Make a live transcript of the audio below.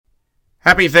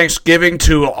Happy Thanksgiving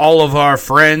to all of our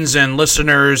friends and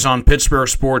listeners on Pittsburgh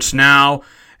Sports Now.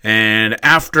 And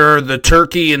after the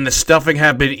turkey and the stuffing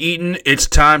have been eaten, it's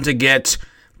time to get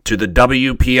to the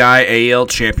WPIAL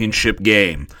championship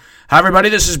game. Hi, everybody.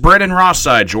 This is Brandon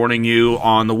Rosside joining you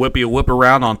on the WPIAL Whip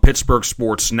Around on Pittsburgh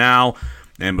Sports Now.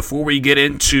 And before we get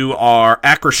into our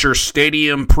Acrisure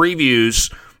Stadium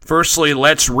previews, firstly,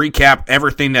 let's recap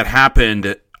everything that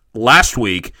happened last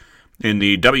week in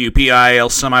the WPIAL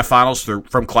semifinals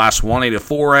from Class 1A to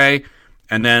 4A,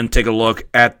 and then take a look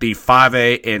at the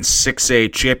 5A and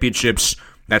 6A championships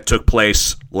that took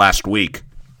place last week.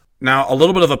 Now, a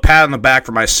little bit of a pat on the back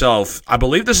for myself. I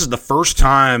believe this is the first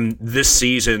time this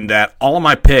season that all of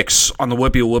my picks on the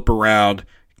WPIAL Whip Around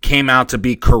came out to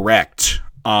be correct,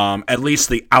 at least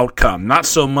the outcome. Not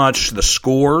so much the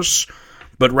scores,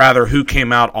 but rather who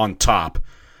came out on top.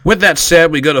 With that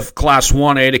said, we go to Class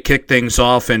 1A to kick things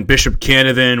off, and Bishop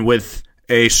Canevin with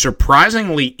a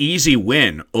surprisingly easy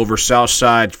win over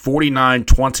Southside,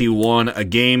 49-21, a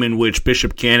game in which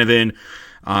Bishop Canevin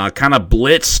kind of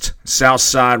blitzed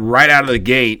Southside right out of the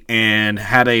gate and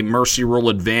had a mercy rule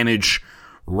advantage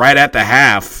right at the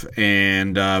half,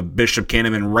 and Bishop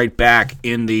Canevin right back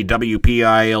in the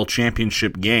WPIAL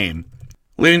championship game.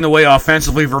 Leading the way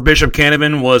offensively for Bishop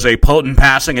Canevin was a potent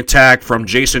passing attack from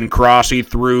Jason Cross. He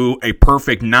threw a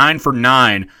perfect 9 for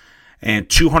 9 and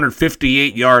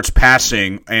 258 yards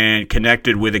passing and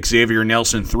connected with Xavier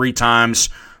Nelson 3 times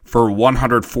for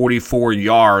 144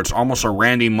 yards. Almost a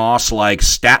Randy Moss-like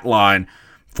stat line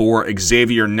for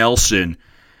Xavier Nelson.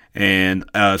 And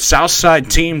a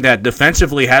Southside team that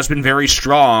defensively has been very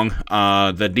strong.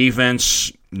 The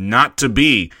defense not to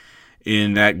be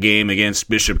in that game against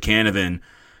Bishop Canevin.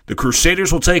 The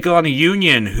Crusaders will take on a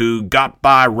Union who got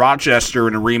by Rochester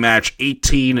in a rematch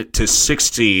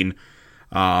 18-16.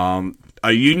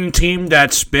 A Union team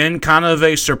that's been kind of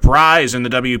a surprise in the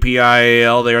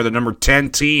WPIAL. They are the number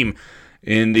 10 team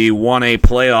in the 1A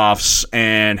playoffs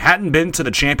and hadn't been to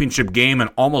the championship game in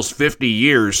almost 50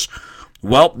 years.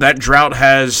 Well, that drought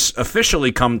has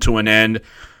officially come to an end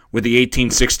with the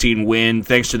 18-16 win,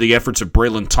 thanks to the efforts of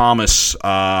Braylon Thomas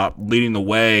leading the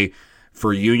way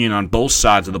for Union on both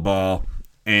sides of the ball.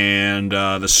 And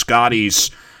the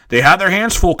Scotties, they have their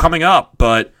hands full coming up,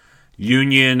 but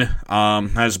Union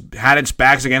has had its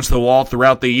backs against the wall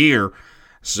throughout the year,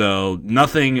 so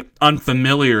nothing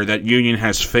unfamiliar that Union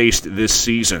has faced this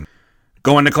season.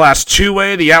 Going to Class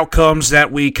 2A, the outcomes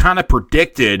that we kind of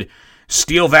predicted: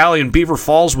 Steel Valley and Beaver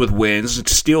Falls with wins.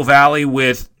 Steel Valley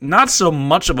with not so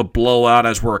much of a blowout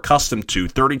as we're accustomed to.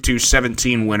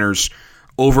 32-17 winners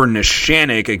over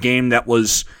Neshannock, a game that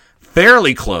was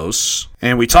fairly close.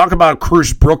 And we talk about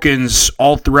Cruz Brookins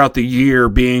all throughout the year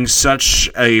being such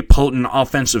a potent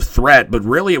offensive threat, but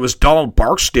really it was Donald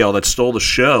Barksdale that stole the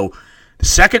show. The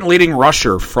second leading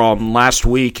rusher from last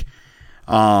week,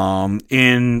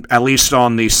 in at least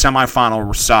on the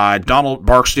semifinal side, Donald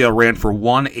Barksdale ran for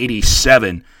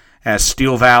 187 as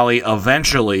Steel Valley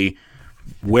eventually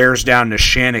wears down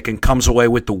Neshannock and comes away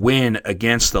with the win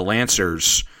against the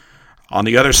Lancers. On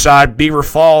the other side, Beaver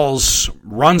Falls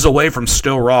runs away from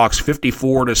Still Rocks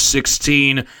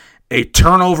 54-16, a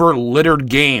turnover-littered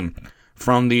game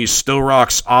from the Still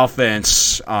Rocks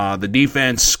offense. The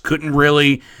defense couldn't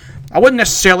really, I wouldn't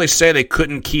necessarily say they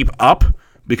couldn't keep up,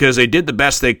 because they did the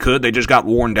best they could. They just got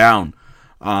worn down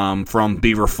from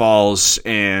Beaver Falls,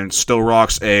 and Still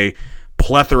Rocks, a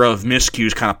plethora of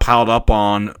miscues kind of piled up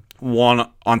on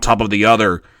one on top of the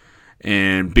other.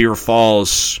 And Beaver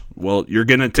Falls, well, you're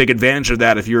going to take advantage of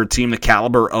that if you're a team the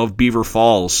caliber of Beaver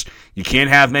Falls. You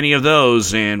can't have many of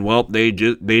those, and, well, they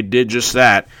did just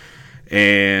that.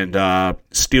 And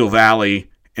Steel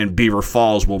Valley and Beaver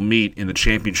Falls will meet in the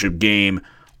championship game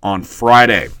on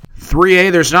Friday.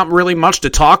 3A, there's not really much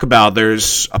to talk about.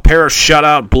 There's a pair of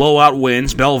shutout, blowout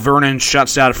wins. Bell Vernon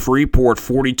shuts out Freeport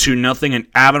 42-0, and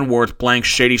Avonworth blanks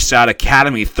Shadyside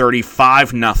Academy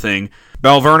 35-0.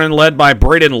 Bell Vernon led by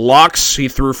Braden Lux. He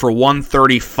threw for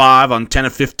 135 on 10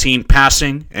 of 15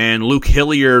 passing, and Luke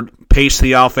Hilliard paced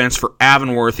the offense for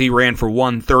Avonworth. He ran for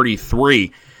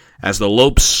 133 as the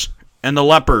Lopes and the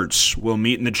Leopards will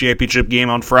meet in the championship game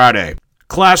on Friday.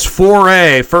 Class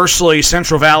 4A, firstly,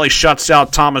 Central Valley shuts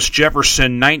out Thomas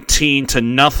Jefferson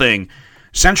 19-0.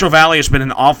 Central Valley has been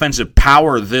an offensive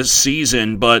power this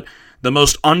season, but the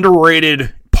most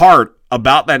underrated part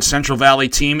about that Central Valley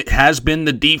team has been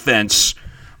the defense.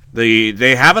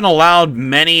 They haven't allowed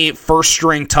many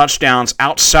first-string touchdowns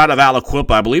outside of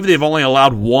Aliquippa. I believe they've only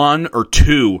allowed 1 or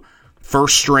 2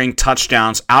 first-string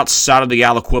touchdowns outside of the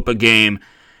Aliquippa game,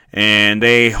 and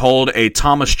they hold a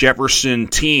Thomas Jefferson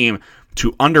team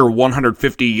to under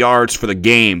 150 yards for the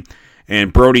game.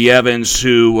 And Brody Evans,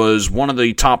 who was one of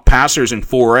the top passers in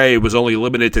 4A, was only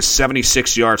limited to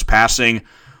 76 yards passing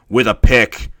with a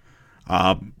pick.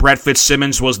 Brett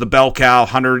Fitzsimmons was the bell cow,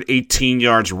 118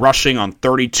 yards rushing on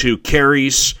 32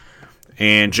 carries.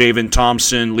 And Javen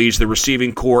Thompson leads the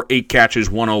receiving corps, 8 catches,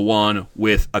 101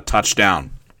 with a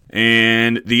touchdown.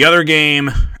 And the other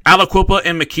game, Aliquippa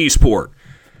and McKeesport.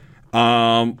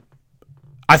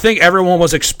 I think everyone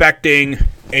was expecting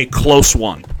a close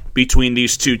one between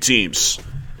these two teams.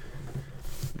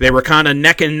 They were kind of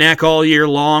neck and neck all year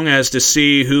long as to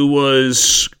see who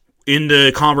was in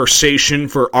the conversation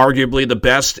for arguably the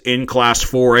best in Class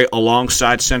 4A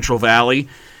alongside Central Valley.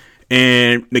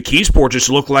 And McKeesport just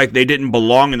looked like they didn't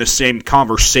belong in the same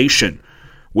conversation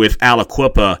with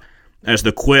Aliquippa, as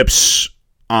the Quips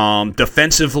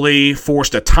defensively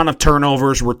forced a ton of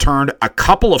turnovers, returned a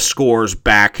couple of scores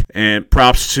back, and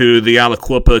props to the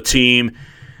Aliquippa team.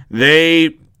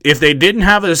 If they didn't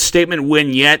have a statement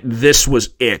win yet, this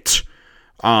was it.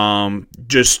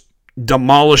 Just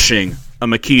demolishing a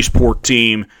McKeesport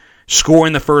team,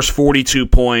 scoring the first 42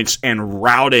 points and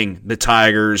routing the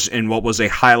Tigers in what was a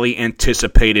highly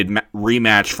anticipated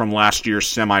rematch from last year's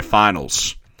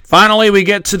semifinals. Finally, we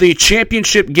get to the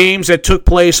championship games that took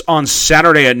place on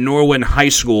Saturday at Norwin High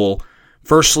School.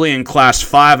 Firstly, in Class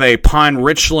 5A, Pine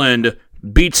Richland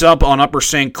beats up on Upper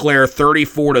St. Clair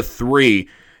 34-3.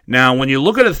 Now, when you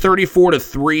look at a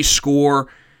 34-3 score,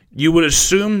 you would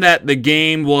assume that the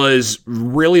game was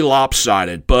really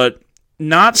lopsided, but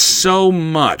not so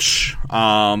much.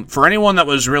 For anyone that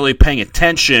was really paying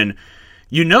attention,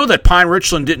 you know that Pine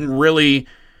Richland didn't really...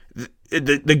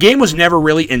 The game was never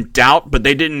really in doubt, but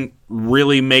they didn't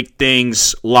really make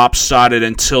things lopsided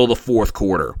until the fourth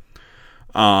quarter.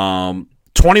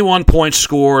 21 points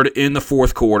scored in the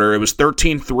fourth quarter. It was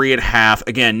 13-3 at half.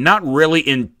 Again, not really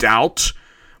in doubt,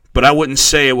 but I wouldn't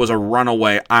say it was a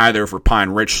runaway either for Pine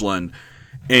Richland.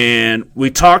 And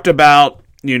we talked about,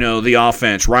 the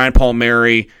offense. Ryan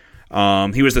Palmieri,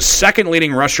 he was the second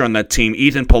leading rusher on that team.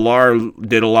 Ethan Pillar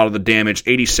did a lot of the damage,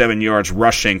 87 yards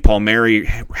rushing. Palmieri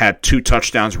had 2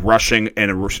 touchdowns rushing and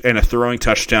a throwing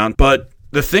touchdown. But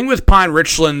the thing with Pine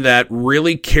Richland that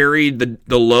really carried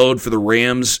the load for the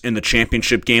Rams in the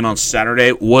championship game on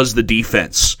Saturday was the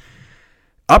defense.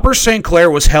 Upper St.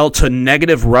 Clair was held to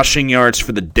negative rushing yards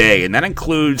for the day, and that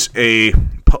includes a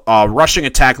rushing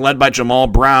attack led by Jamal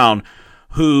Brown,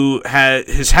 who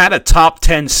has had a top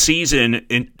 10 season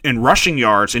in rushing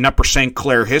yards in Upper St.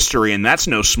 Clair history, and that's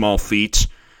no small feat.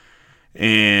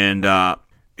 And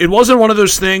it wasn't one of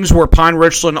those things where Pine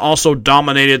Richland also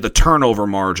dominated the turnover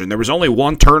margin. There was only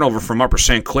 1 turnover from Upper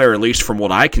St. Clair, at least from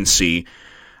what I can see.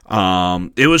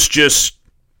 It was just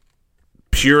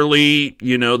purely,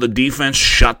 the defense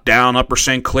shut down Upper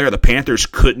St. Clair. The Panthers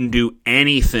couldn't do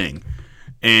anything,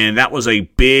 and that was a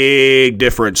big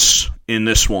difference in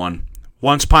this one.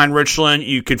 Once Pine Richland,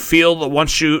 you could feel that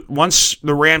once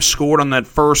the Rams scored on that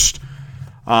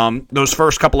those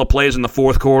first couple of plays in the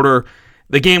fourth quarter,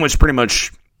 the game was pretty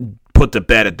much put to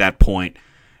bed at that point.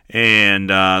 And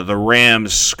the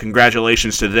Rams,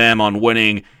 congratulations to them on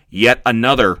winning yet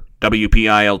another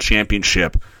WPIAL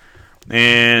championship.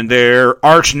 And their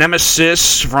arch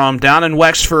nemesis from down in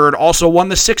Wexford also won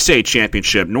the 6A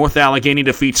championship. North Allegheny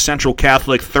defeats Central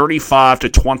Catholic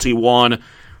 35-21.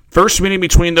 First meeting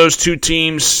between those two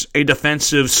teams, a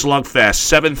defensive slugfest,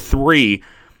 7-3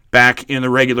 back in the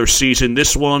regular season.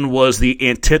 This one was the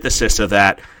antithesis of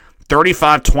that,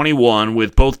 35-21,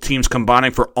 with both teams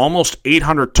combining for almost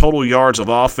 800 total yards of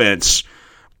offense.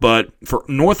 But for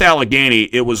North Allegheny,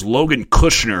 it was Logan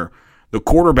Kushner, the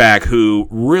quarterback, who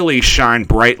really shined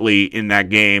brightly in that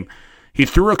game. He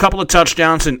threw a couple of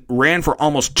touchdowns and ran for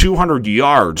almost 200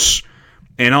 yards.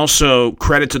 And also,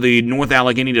 credit to the North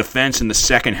Allegheny defense in the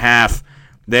second half.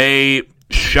 They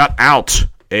shut out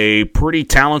a pretty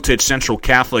talented Central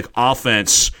Catholic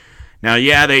offense. Now,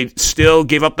 yeah, they still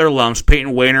gave up their lumps.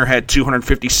 Peyton Wayner had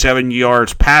 257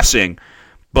 yards passing.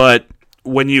 But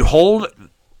when you hold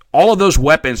all of those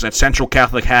weapons that Central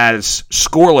Catholic has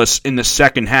scoreless in the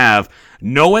second half,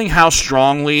 knowing how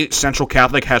strongly Central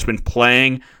Catholic has been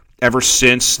playing ever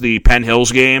since the Penn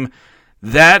Hills game,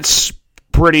 that's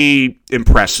pretty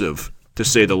impressive, to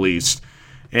say the least.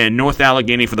 And North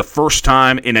Allegheny, for the first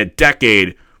time in a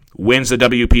decade, wins the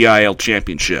WPIAL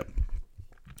championship.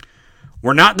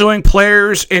 We're not doing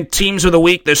players and teams of the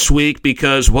week this week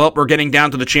because, we're getting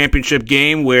down to the championship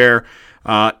game where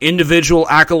individual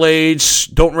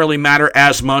accolades don't really matter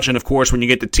as much. And, of course, when you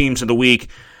get the teams of the week,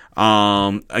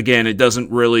 again, it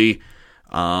doesn't really,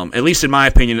 at least in my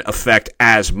opinion, affect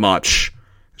as much.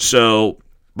 So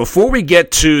before we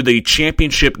get to the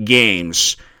championship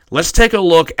games, let's take a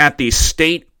look at the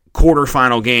state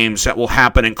quarterfinal games that will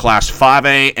happen in Class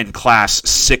 5A and Class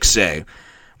 6A.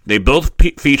 They both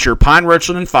feature Pine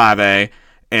Richland in 5A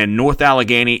and North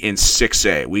Allegheny in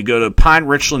 6A. We go to Pine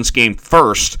Richland's game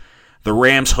first. The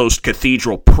Rams host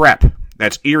Cathedral Prep.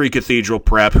 That's Erie Cathedral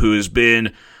Prep, who has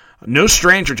been no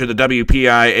stranger to the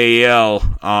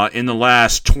WPIAL in the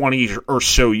last 20 or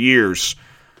so years.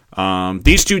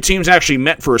 These two teams actually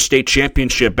met for a state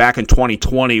championship back in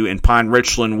 2020 in Pine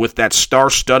Richland with that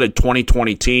star-studded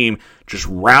 2020 team just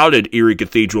routed Erie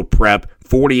Cathedral Prep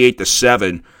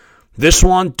 48-7. This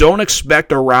one, don't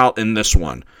expect a rout in this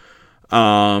one.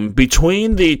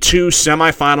 Between the two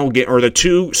the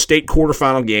two state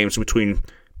quarterfinal games between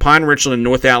Pine Richland and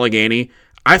North Allegheny,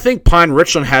 I think Pine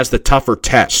Richland has the tougher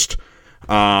test.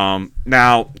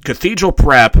 Now, Cathedral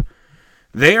Prep,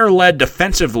 they are led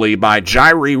defensively by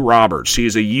Jairi Roberts. He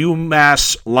is a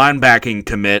UMass linebacking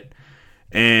commit.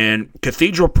 And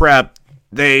Cathedral Prep,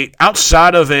 they,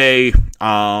 outside of a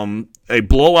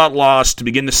blowout loss to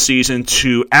begin the season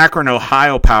to Akron,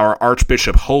 Ohio power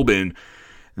Archbishop Hoban,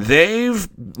 they've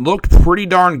looked pretty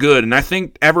darn good. And I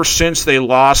think ever since they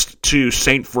lost to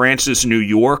St. Francis, New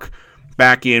York,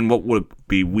 back in what would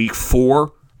be week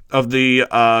 4 of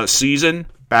the season,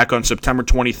 back on September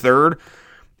 23rd,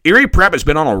 Erie Prep has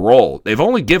been on a roll. They've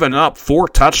only given up 4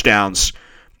 touchdowns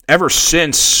ever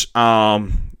since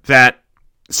that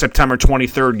September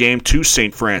 23rd game to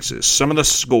St. Francis. Some of the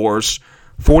scores,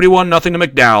 41-0 to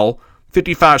McDowell,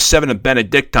 55-7 to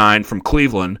Benedictine from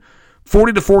Cleveland,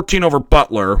 40-14 over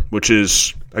Butler, which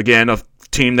is, again, a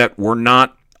team that we're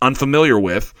not unfamiliar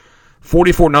with,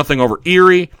 44-0 over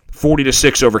Erie,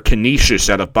 40-6 over Canisius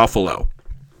out of Buffalo.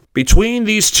 Between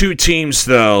these two teams,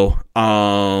 though,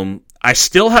 I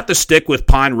still have to stick with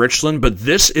Pine Richland, but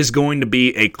this is going to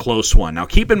be a close one. Now,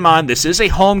 keep in mind, this is a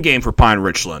home game for Pine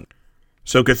Richland.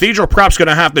 So Cathedral Prep's going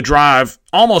to have to drive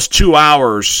almost 2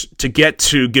 hours to get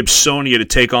to Gibsonia to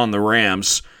take on the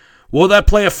Rams. Will that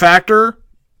play a factor?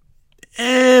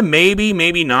 Maybe,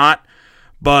 maybe not.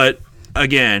 But,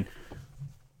 again,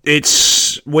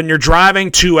 it's when you're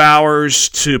driving 2 hours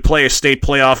to play a state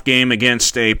playoff game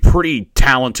against a pretty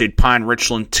talented Pine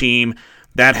Richland team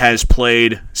that has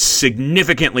played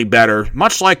significantly better,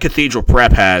 much like Cathedral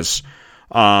Prep has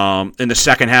in the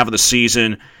second half of the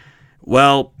season.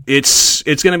 Well, it's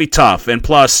going to be tough. And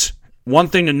plus, one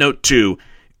thing to note too,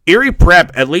 Erie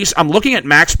Prep, at least I'm looking at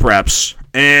Max Preps,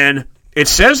 and it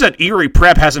says that Erie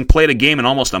Prep hasn't played a game in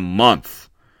almost a month.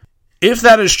 If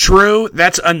that is true,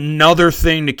 that's another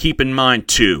thing to keep in mind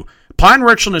too. Pine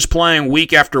Richland is playing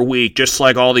week after week, just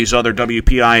like all these other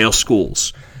WPIAL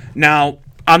schools. Now,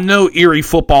 I'm no Erie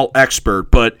football expert,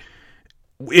 but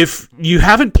if you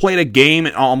haven't played a game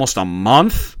in almost a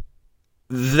month,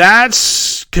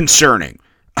 that's concerning,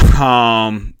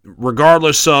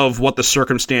 regardless of what the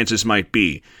circumstances might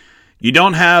be. You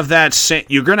don't have that.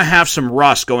 You're going to have some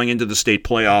rust going into the state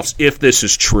playoffs if this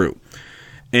is true.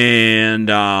 And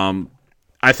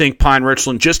I think Pine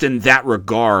Richland, just in that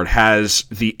regard, has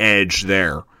the edge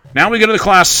there. Now we go to the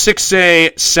Class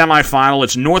 6A semifinal.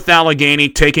 It's North Allegheny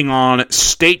taking on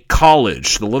State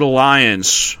College. The Little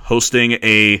Lions hosting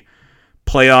a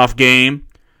playoff game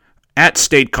at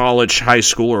State College High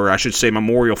School, or I should say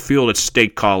Memorial Field at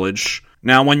State College.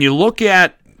 Now, when you look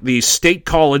at the State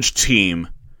College team,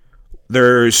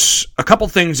 there's a couple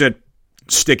things that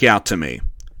stick out to me.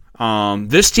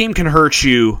 This team can hurt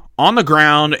you on the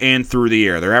ground and through the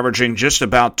air. They're averaging just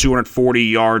about 240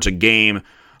 yards a game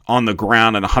on the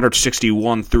ground and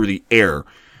 161 through the air.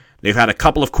 They've had a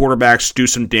couple of quarterbacks do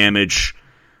some damage.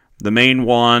 The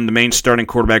main starting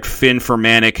quarterback, Finn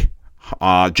Fermanic,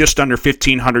 just under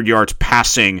 1,500 yards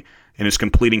passing and is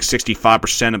completing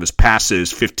 65% of his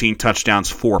passes, 15 touchdowns,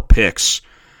 4 picks.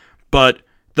 But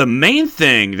the main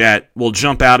thing that will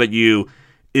jump out at you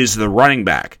is the running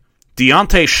back,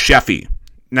 Deontay Sheffy.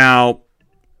 Now,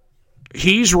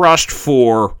 he's rushed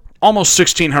for almost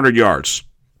 1,600 yards.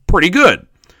 Pretty good.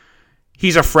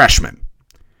 He's a freshman.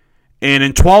 And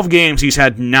in 12 games, he's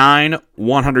had 9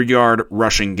 100-yard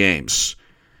rushing games.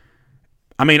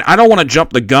 I mean, I don't want to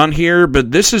jump the gun here,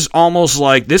 but this is almost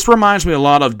like, this reminds me a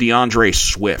lot of DeAndre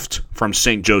Swift from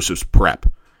St. Joseph's Prep.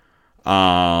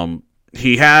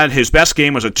 He had, his best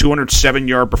game was a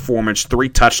 207-yard performance, 3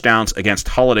 touchdowns against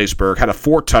Hollidaysburg, had a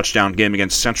 4-touchdown game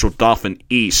against Central Dauphin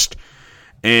East.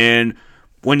 And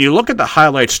when you look at the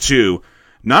highlights too,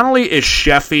 not only is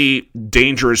Sheffy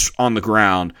dangerous on the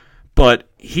ground, but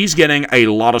he's getting a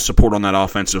lot of support on that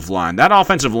offensive line. That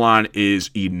offensive line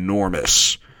is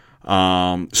enormous.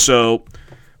 So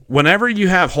whenever you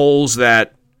have holes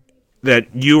that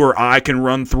you or I can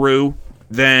run through,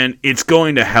 then it's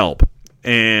going to help.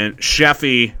 And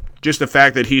Sheffy just the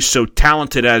fact that he's so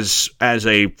talented as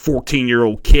a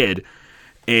 14-year-old kid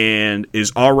and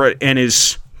is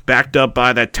backed up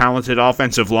by that talented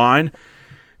offensive line,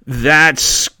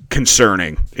 that's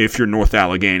concerning if you're North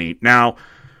Allegheny. Now,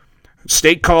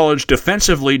 State College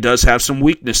defensively does have some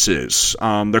weaknesses.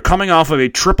 They're coming off of a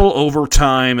triple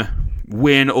overtime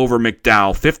win over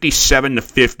McDowell,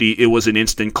 57-50. It was an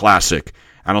instant classic.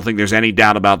 I don't think there's any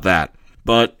doubt about that.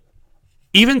 But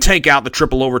even take out the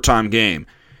triple overtime game,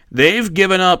 they've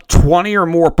given up 20 or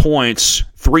more points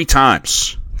 3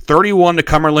 times. 31 to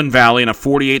Cumberland Valley in a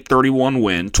 48-31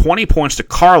 win, 20 points to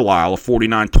Carlisle, a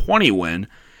 49-20 win,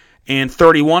 and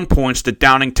 31 points to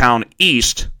Downingtown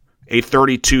East, a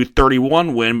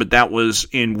 32-31 win, but that was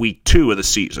in week 2 of the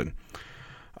season.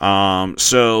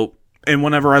 And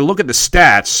whenever I look at the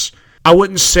stats, I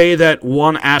wouldn't say that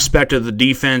one aspect of the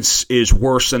defense is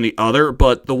worse than the other,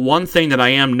 but the one thing that I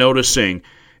am noticing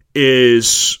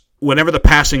is whenever the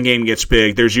passing game gets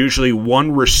big, there's usually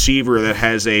one receiver that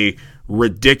has a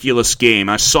ridiculous game.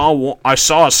 I saw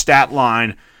a stat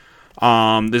line.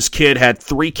 This kid had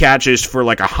 3 catches for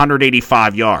like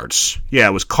 185 yards. Yeah,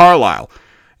 it was Carlisle,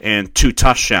 and 2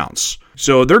 touchdowns.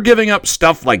 So they're giving up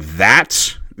stuff like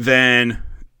that. Then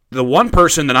the one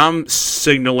person that I'm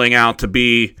signaling out to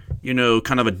be,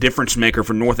 kind of a difference maker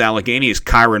for North Allegheny is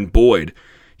Kyron Boyd.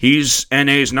 He's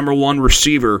NA's number 1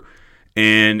 receiver,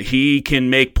 and he can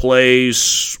make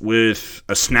plays with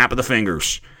a snap of the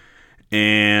fingers.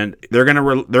 And they're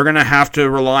gonna have to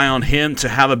rely on him to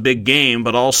have a big game,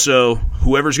 but also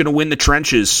whoever's gonna win the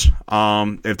trenches.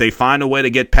 If they find a way to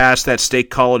get past that State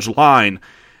College line,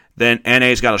 then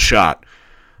NA's got a shot.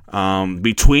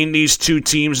 Between these two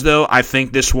teams, though, I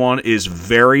think this one is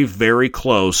very, very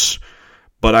close.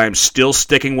 But I'm still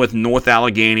sticking with North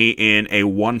Allegheny in a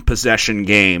 1-possession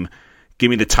game. Give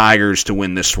me the Tigers to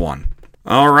win this one.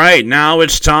 All right, now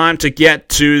it's time to get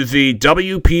to the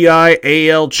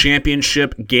WPIAL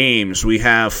Championship games. We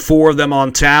have 4 of them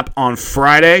on tap on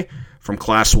Friday from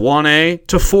Class 1A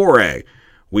to 4A.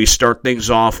 We start things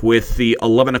off with the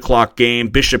 11 o'clock game.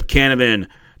 Bishop Canavan,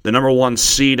 the number 1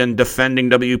 seed and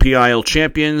defending WPIAL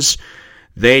champions.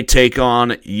 They take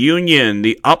on Union,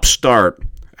 the upstart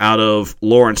out of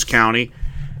Lawrence County.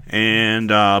 And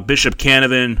Bishop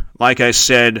Canavan, like I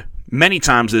said, many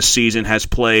times this season has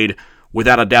played,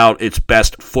 without a doubt, its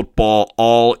best football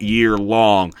all year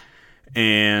long.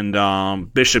 And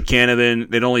Bishop Canavan,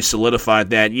 they'd only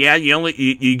solidified that. Yeah,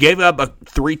 you gave up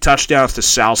 3 touchdowns to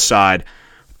Southside,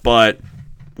 but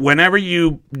whenever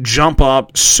you jump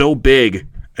up so big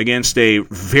against a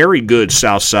very good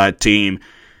Southside team,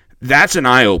 that's an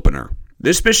eye-opener.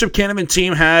 This Bishop Canavan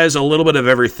team has a little bit of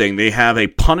everything. They have a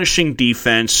punishing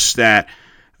defense that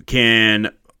can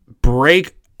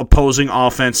break opposing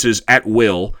offenses at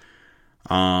will.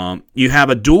 You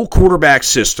have a dual quarterback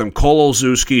system. Cole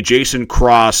Olszewski, Jason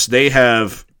Cross, they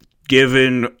have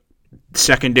given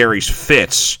secondaries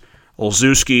fits.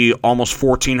 Olszewski, almost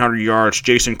 1,400 yards.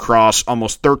 Jason Cross,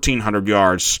 almost 1,300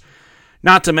 yards.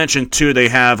 Not to mention, too, they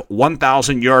have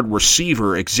 1,000-yard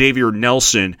receiver, Xavier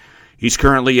Nelson. He's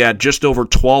currently at just over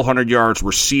 1,200 yards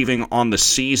receiving on the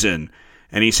season,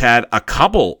 and he's had a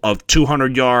couple of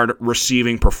 200-yard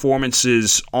receiving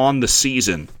performances on the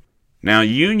season. Now,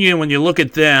 Union, when you look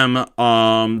at them,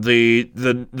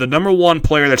 the number 1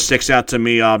 player that sticks out to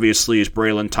me, obviously, is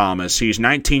Braylon Thomas. He's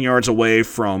 19 yards away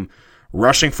from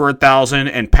rushing for 1,000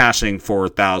 and passing for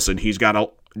 1,000. He's got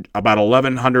about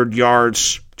 1,100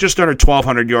 yards, just under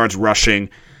 1,200 yards rushing,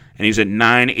 and he's at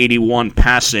 981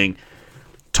 passing.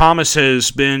 Thomas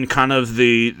has been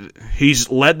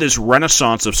he's led this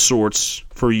renaissance of sorts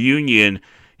for Union.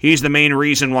 He's the main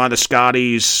reason why the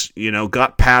Scotties,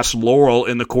 got past Laurel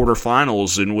in the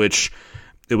quarterfinals, in which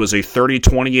it was a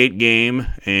 30-28 game,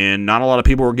 and not a lot of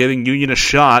people were giving Union a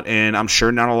shot, and I'm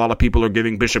sure not a lot of people are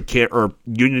giving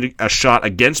Union a shot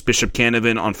against Bishop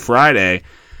Canavan on Friday.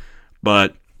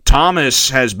 But Thomas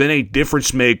has been a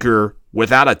difference maker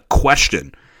without a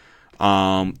question.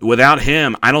 Without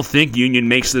him, I don't think Union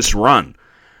makes this run.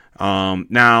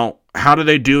 Now, how do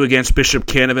they do against Bishop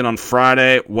Canavan on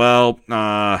Friday? Well,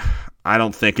 I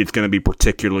don't think it's going to be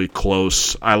particularly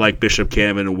close. I like Bishop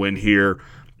Canavan to win here,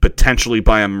 potentially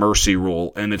by a mercy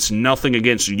rule, and it's nothing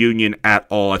against Union at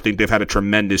all. I think they've had a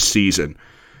tremendous season.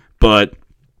 But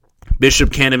Bishop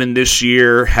Canavan this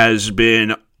year has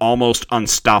been almost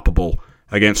unstoppable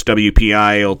against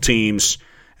WPIAL teams,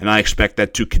 and I expect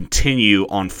that to continue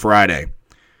on Friday.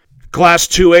 Class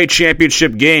 2A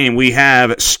championship game, we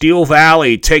have Steel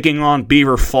Valley taking on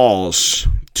Beaver Falls,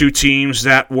 2 teams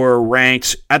that were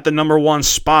ranked at the number 1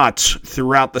 spot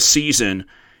throughout the season.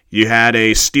 You had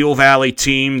a Steel Valley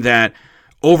team that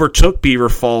overtook Beaver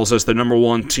Falls as the number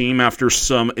one team after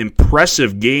some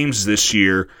impressive games this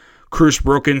year. Cruz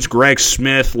Brookins, Greg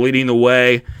Smith leading the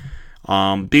way.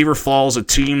 Beaver Falls, a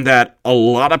team that a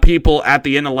lot of people at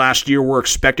the end of last year were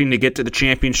expecting to get to the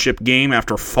championship game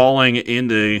after falling in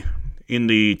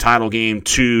the title game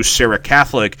to Sarah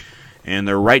Catholic, and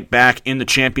they're right back in the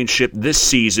championship this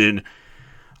season.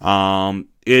 I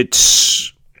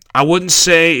wouldn't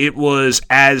say it was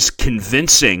as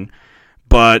convincing,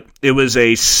 but it was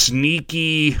a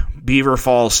sneaky Beaver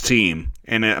Falls team,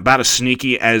 and about as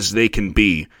sneaky as they can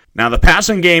be. Now, the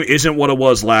passing game isn't what it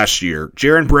was last year.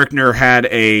 Jaron Brickner had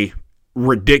a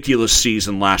ridiculous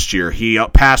season last year. He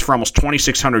passed for almost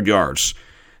 2,600 yards.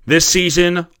 This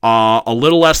season, a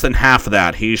little less than half of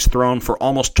that. He's thrown for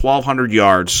almost 1,200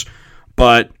 yards,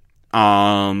 but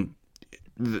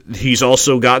he's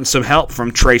also gotten some help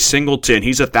from Trey Singleton.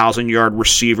 He's a 1,000-yard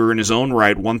receiver in his own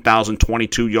right,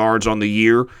 1,022 yards on the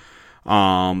year.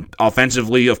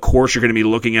 Offensively, of course, you're going to be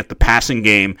looking at the passing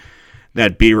game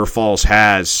that Beaver Falls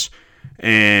has,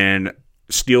 and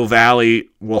Steel Valley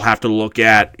will have to look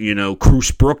at,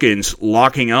 Cruz Brookins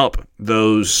locking up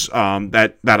those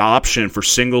that option for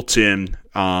Singleton,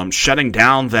 shutting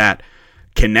down that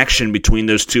connection between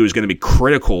those two is going to be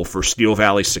critical for Steel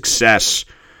Valley's success.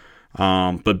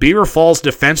 But Beaver Falls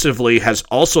defensively has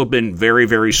also been very,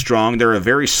 very strong. They're a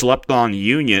very slept-on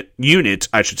unit,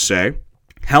 I should say.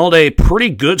 Held a pretty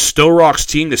good Stowe Rocks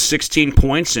team to 16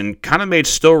 points and kind of made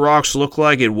Stowe Rocks look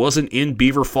like it wasn't in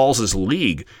Beaver Falls'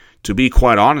 league, to be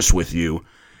quite honest with you.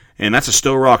 And that's a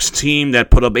Stowe Rocks team that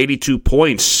put up 82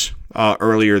 points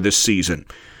earlier this season.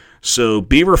 So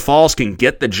Beaver Falls can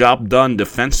get the job done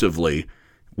defensively.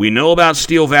 We know about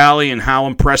Steel Valley and how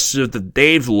impressive that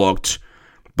they've looked,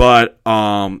 but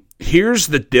here's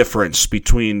the difference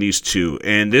between these two,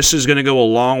 and this is going to go a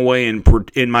long way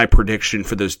in my prediction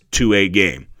for this 2A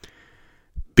game.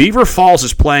 Beaver Falls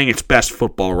is playing its best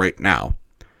football right now.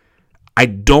 I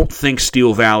don't think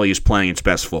Steel Valley is playing its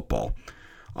best football,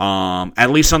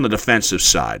 at least on the defensive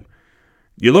side.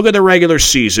 You look at the regular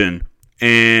season,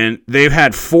 and they've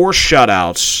had 4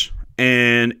 shutouts,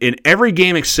 and in every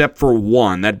game except for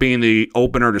one, that being the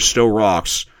opener to Stowe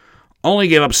Rocks, only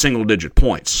gave up single-digit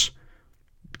points.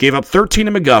 Gave up 13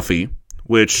 to McGuffey,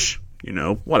 which,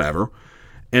 whatever.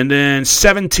 And then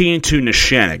 17 to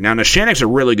Neshannock. Now, Neshannock's a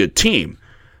really good team,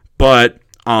 but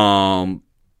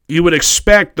you would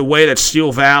expect the way that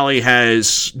Steel Valley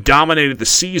has dominated the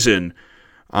season,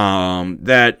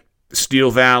 that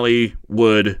Steel Valley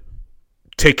would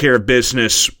take care of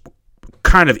business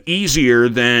kind of easier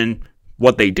than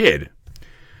what they did.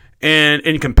 And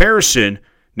in comparison,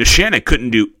 Neshannock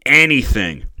couldn't do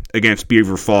anything against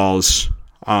Beaver Falls.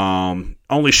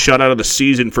 Only shutout of the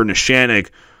season for Neshannock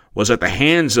was at the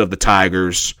hands of the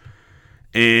Tigers.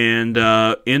 And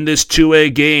in this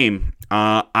 2A game,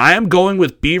 I am going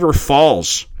with Beaver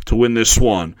Falls to win this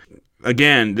one.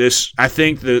 Again, I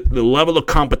think the level of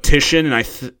competition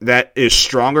that is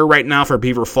stronger right now for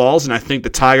Beaver Falls, and I think the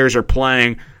Tigers are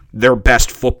playing their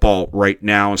best football right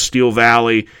now. And Steel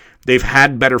Valley, they've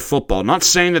had better football. Not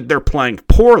saying that they're playing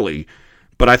poorly,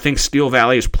 but I think Steel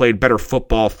Valley has played better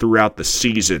football throughout the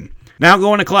season. Now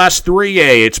going to Class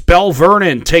 3A, it's Bell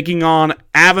Vernon taking on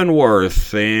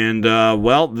Avonworth. And,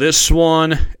 this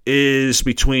one is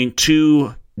between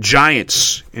two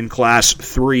giants in Class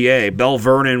 3A. Bell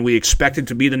Vernon, we expected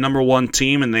to be the number one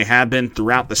team, and they have been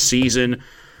throughout the season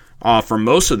for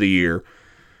most of the year.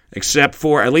 Except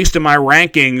for, at least in my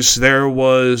rankings, there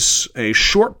was a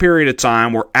short period of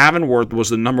time where Avonworth was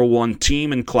the number one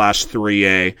team in Class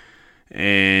 3A.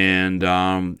 And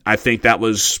I think that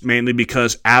was mainly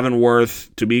because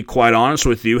Avonworth, to be quite honest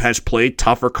with you, has played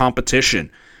tougher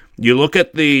competition. You look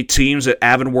at the teams that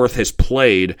Avonworth has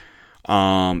played,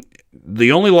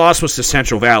 the only loss was to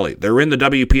Central Valley. They're in the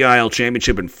WPIAL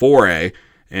Championship in 4A,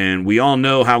 and we all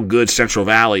know how good Central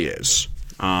Valley is.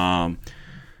 The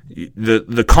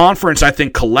conference, I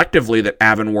think, collectively that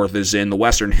Avonworth is in, the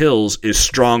Western Hills, is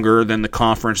stronger than the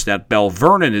conference that Bell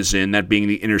Vernon is in, that being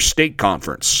the Interstate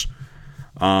Conference.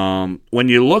 When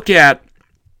you look at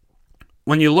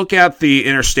the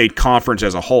Interstate Conference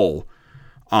as a whole,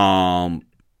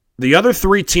 the other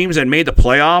 3 teams that made the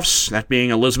playoffs, that being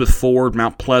Elizabeth Ford,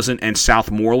 Mount Pleasant, and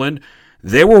Southmoreland,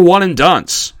 they were one and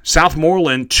dones.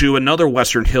 Southmoreland to another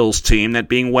Western Hills team, that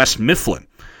being West Mifflin.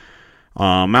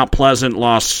 Mount Pleasant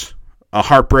lost a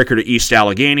heartbreaker to East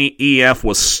Allegheny. EF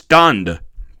was stunned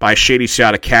by Shady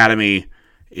Side Academy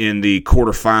in the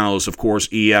quarterfinals. Of course,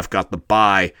 EF got the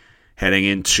bye heading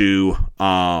into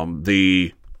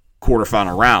the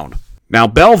quarterfinal round. Now,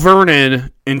 Bell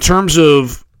Vernon, in terms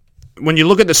of when you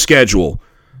look at the schedule,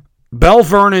 Bell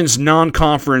Vernon's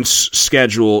non-conference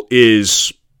schedule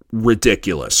is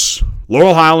ridiculous.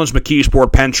 Laurel Highlands,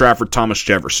 McKeesport, Penn Trafford, Thomas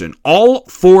Jefferson. All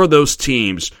four of those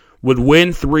teams would win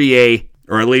 3A,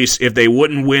 or at least if they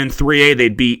wouldn't win 3A,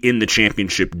 they'd be in the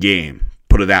championship game.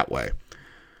 Put it that way.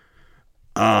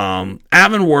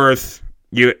 Avonworth,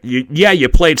 you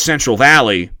played Central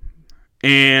Valley,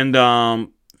 and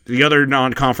the other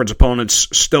non-conference opponents,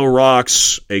 Stowe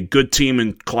Rocks, a good team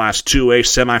in Class 2A,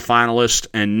 semifinalist,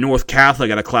 and North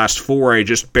Catholic at a Class 4A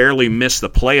just barely missed the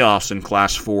playoffs in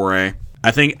Class 4A.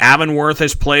 I think Avonworth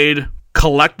has played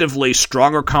collectively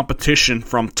stronger competition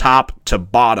from top to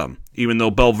bottom, even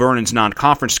though Bell Vernon's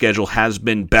non-conference schedule has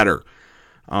been better.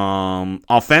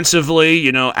 Offensively,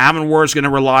 Avonworth's going to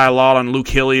rely a lot on Luke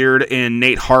Hilliard and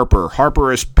Nate Harper.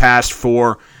 Harper has passed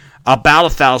for about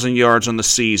 1,000 yards on the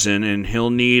season, and he'll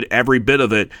need every bit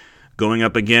of it going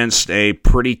up against a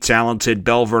pretty talented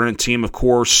Bell Vernon team, of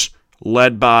course,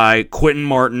 led by Quentin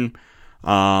Martin,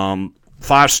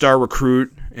 5-star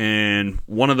recruit, and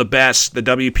one of the best the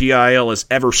WPIAL has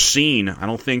ever seen. I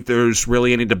don't think there's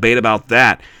really any debate about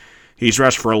that. He's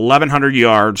rushed for 1,100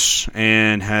 yards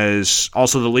and has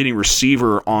also the leading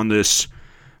receiver on this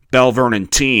Bell Vernon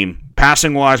team.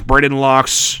 Passing-wise, Braden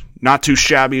Locks, not too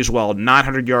shabby as well,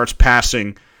 900 yards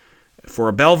passing for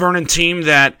a Bell Vernon team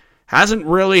that hasn't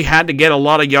really had to get a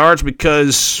lot of yards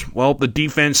because, well, the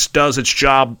defense does its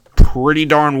job pretty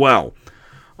darn well.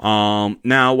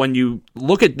 Now, when you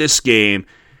look at this game,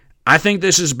 I think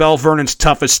this is Bell Vernon's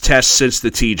toughest test since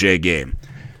the TJ game.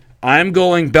 I'm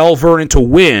going Bell Vernon to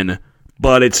win,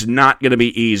 but it's not going to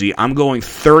be easy. I'm going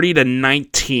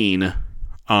 30-19.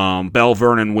 Bell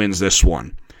Vernon wins this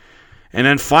one. And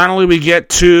then finally we get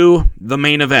to the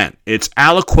main event. It's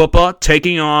Aliquippa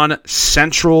taking on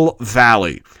Central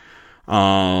Valley.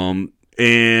 And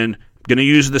going to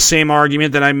use the same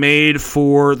argument that I made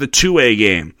for the 2A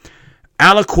game.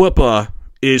 Aliquippa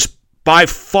is by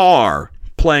far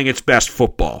playing its best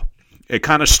football. It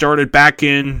kind of started back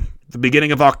in the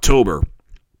beginning of October.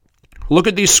 Look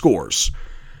at these scores.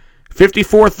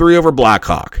 54-3 over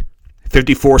Blackhawk.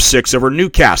 54-6 over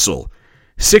Newcastle.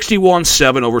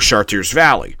 61-7 over Chartiers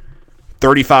Valley.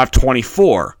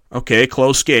 35-24. Okay,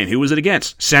 close game. Who was it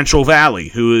against? Central Valley,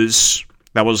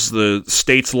 that was the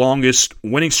state's longest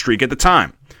winning streak at the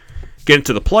time. Getting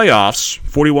to the playoffs,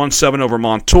 41-7 over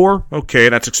Montour. Okay,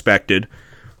 that's expected.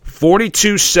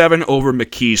 42-7 over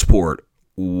McKeesport.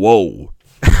 Whoa.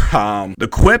 The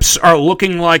Quips are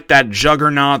looking like that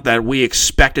juggernaut that we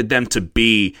expected them to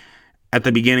be at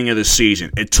the beginning of the season.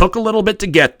 It took a little bit to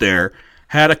get there.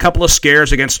 Had a couple of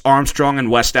scares against Armstrong and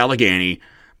West Allegheny,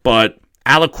 but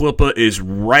Aliquippa is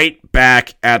right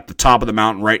back at the top of the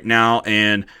mountain right now,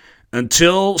 and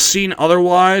until seen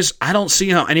otherwise, I don't see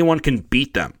how anyone can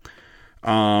beat them.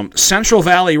 Central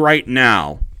Valley right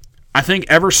now, I think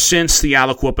ever since the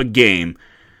Aliquippa game,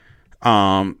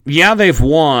 they've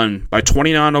won by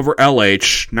 29 over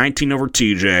LH, 19 over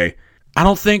TJ. I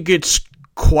don't think it's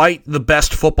quite the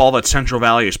best football that Central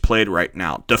Valley has played right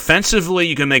now. Defensively,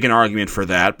 you can make an argument for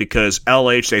that because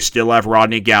LH, they still have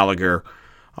Rodney Gallagher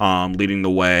leading the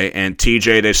way, and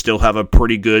TJ, they still have a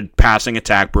pretty good passing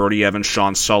attack. Brody Evans,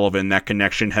 Sean Sullivan, that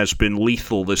connection has been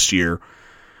lethal this year.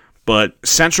 But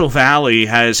Central Valley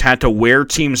has had to wear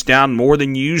teams down more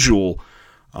than usual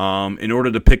in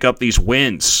order to pick up these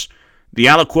wins. The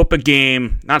Aliquippa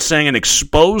game, not saying it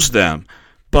exposed them,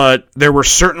 but there were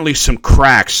certainly some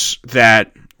cracks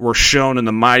that were shown in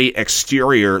the mighty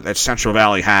exterior that Central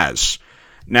Valley has.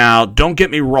 Now, don't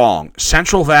get me wrong.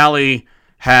 Central Valley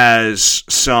has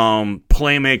some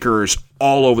playmakers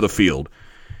all over the field.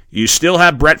 You still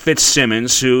have Brett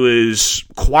Fitzsimmons, who is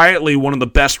quietly one of the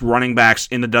best running backs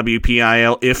in the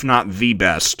WPIAL, if not the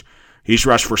best. He's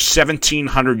rushed for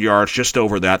 1,700 yards, just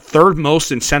over that. Third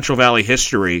most in Central Valley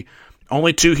history.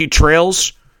 Only two he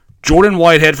trails, Jordan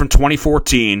Whitehead from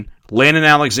 2014, Landon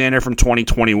Alexander from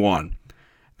 2021.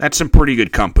 That's some pretty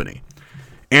good company.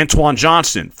 Antoine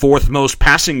Johnson, fourth most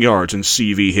passing yards in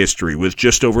CV history with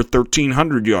just over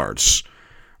 1,300 yards.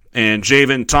 And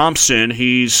Javen Thompson,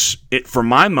 he's, for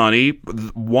my money,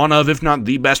 one of, if not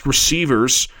the best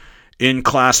receivers in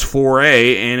Class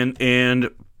 4A and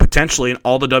potentially in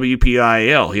all the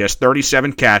WPIAL. He has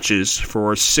 37 catches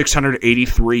for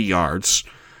 683 yards.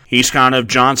 He's kind of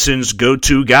Johnson's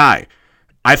go-to guy.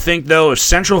 I think, though, if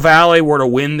Central Valley were to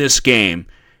win this game,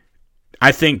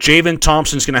 I think Javen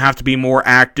Thompson's going to have to be more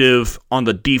active on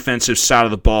the defensive side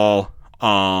of the ball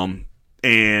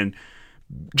and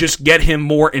just get him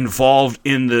more involved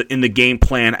in the game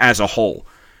plan as a whole.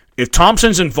 If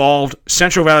Thompson's involved,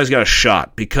 Central Valley's got a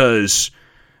shot because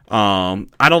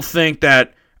I don't think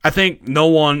that I think no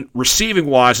one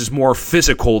receiving-wise is more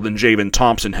physical than Javen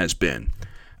Thompson has been.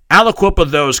 Aliquippa,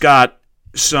 though, has got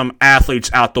some athletes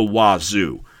out the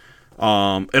wazoo.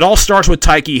 It all starts with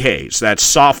Tyke Hayes, that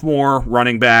sophomore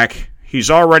running back. He's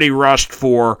already rushed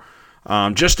for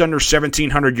just under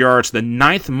 1,700 yards, the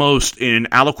ninth most in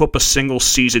Aliquippa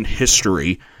single-season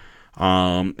history.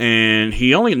 And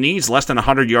he only needs less than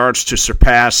 100 yards to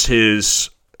surpass his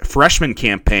freshman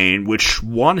campaign, which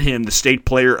won him the State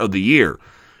Player of the Year.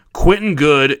 Quentin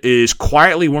Good is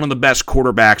quietly one of the best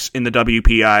quarterbacks in the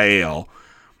WPIAL.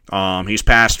 He's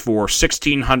passed for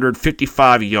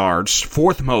 1,655 yards,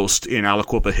 fourth most in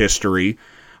Aliquippa history.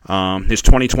 His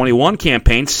 2021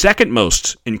 campaign, second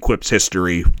most in Quip's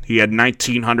history. He had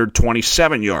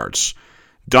 1,927 yards.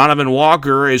 Donovan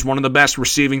Walker is one of the best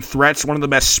receiving threats, one of the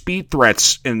best speed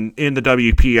threats in the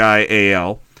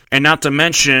WPIAL. And not to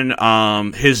mention,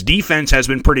 his defense has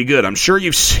been pretty good. I'm sure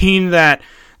you've seen that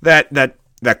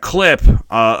clip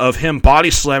of him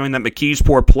body slamming that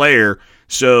McKeesport player.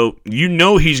 So you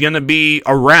know he's going to be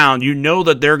around. You know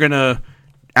that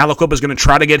Aliquippa is going to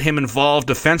try to get him involved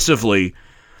defensively.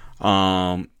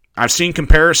 I've seen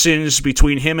comparisons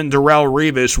between him and Darrell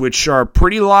Revis, which are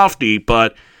pretty lofty,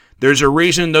 but there's a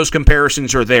reason those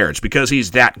comparisons are there. It's because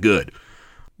he's that good.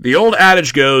 The old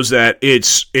adage goes that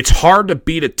it's hard to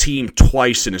beat a team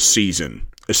twice in a season,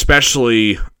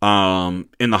 especially in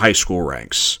the high school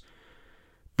ranks.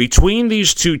 Between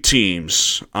these two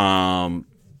teams,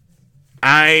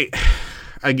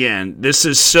 this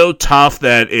is so tough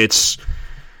that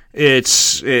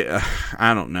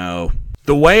I don't know.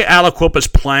 The way Aliquippa's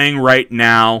playing right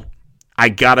now, I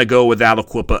gotta go with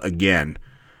Aliquippa again.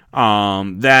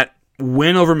 That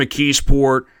win over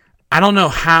McKeesport, I don't know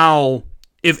how.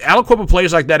 If Aliquippa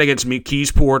plays like that against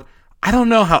McKeesport, I don't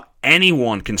know how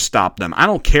anyone can stop them. I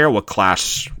don't care what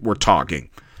class we're talking.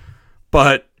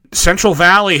 But Central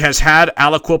Valley has had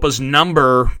Aliquippa's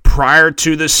number prior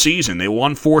to this season. They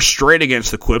won 4 straight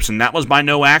against the Quips, and that was by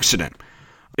no accident.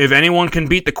 If anyone can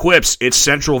beat the Quips, it's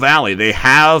Central Valley. They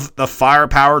have the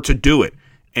firepower to do it,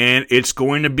 and it's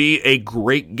going to be a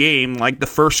great game like the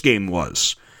first game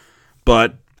was.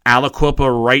 But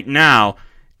Aliquippa right now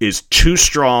is too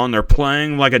strong. They're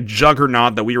playing like a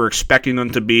juggernaut that we were expecting them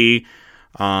to be,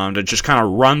 to just kind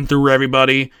of run through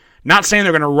everybody. Not saying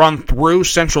they're going to run through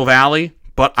Central Valley,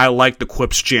 but I like the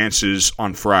Quips' chances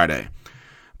on Friday.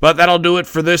 But that'll do it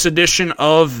for this edition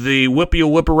of the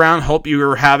WPIAL Whip Around. Hope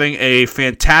you're having a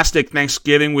fantastic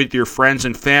Thanksgiving with your friends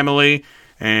and family,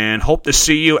 and hope to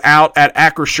see you out at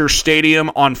Acrisure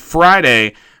Stadium on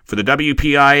Friday for the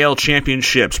WPIAL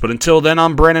Championships. But until then,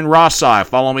 I'm Brandon Rossi.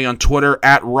 Follow me on Twitter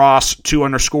at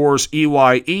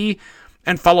Ross2_EYE,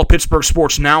 and follow Pittsburgh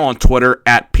Sports Now on Twitter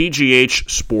at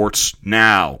PGH Sports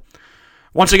Now.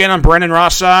 Once again, I'm Brandon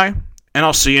Rossi, and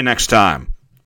I'll see you next time.